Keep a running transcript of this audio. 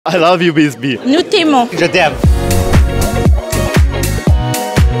I love you, BSB. Nous t'aimons. Je t'aime.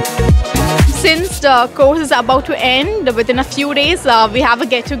 Since the course is about to end, within a few days, we have a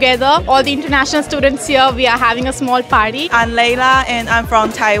get-together. All the international students here, we are having a small party. I'm Layla and I'm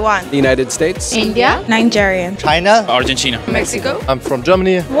from Taiwan. The United States. India. Nigerian. China. Argentina. Mexico. I'm from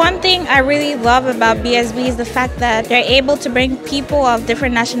Germany. One thing I really love about BSB is the fact that they're able to bring people of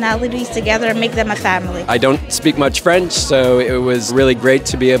different nationalities together and make them a family. I don't speak much French, so it was really great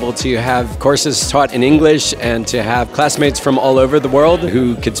to be able to have courses taught in English and to have classmates from all over the world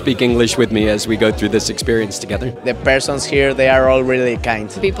who could speak English with me as we go through this experience together. The persons here, they are all really kind.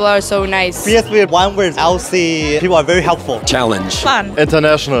 People are so nice. BSB, one word, I'll say people are very helpful. Challenge. Fun.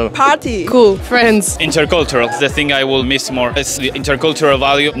 International. Party. Cool. Friends. Intercultural. The thing I will miss more is the intercultural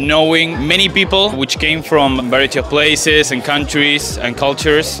value. Knowing many people which came from a variety of places and countries and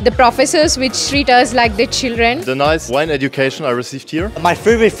cultures. The professors which treat us like their children. The nice wine education I received here. My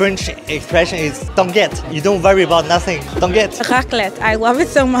favorite French expression is "t'inquiète." You don't worry about nothing. T'inquiète. Raclette. I love it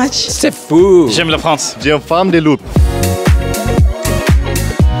so much. C'est fou. J'aime la France. J'ai une femme des loups.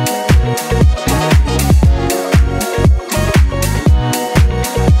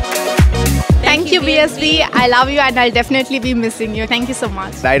 Thank you, BSB. I love you and I'll definitely be missing you. Thank you so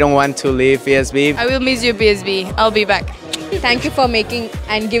much. I don't want to leave BSB. I will miss you, BSB. I'll be back. Thank you for making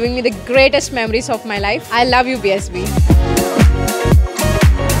and giving me the greatest memories of my life. I love you, BSB.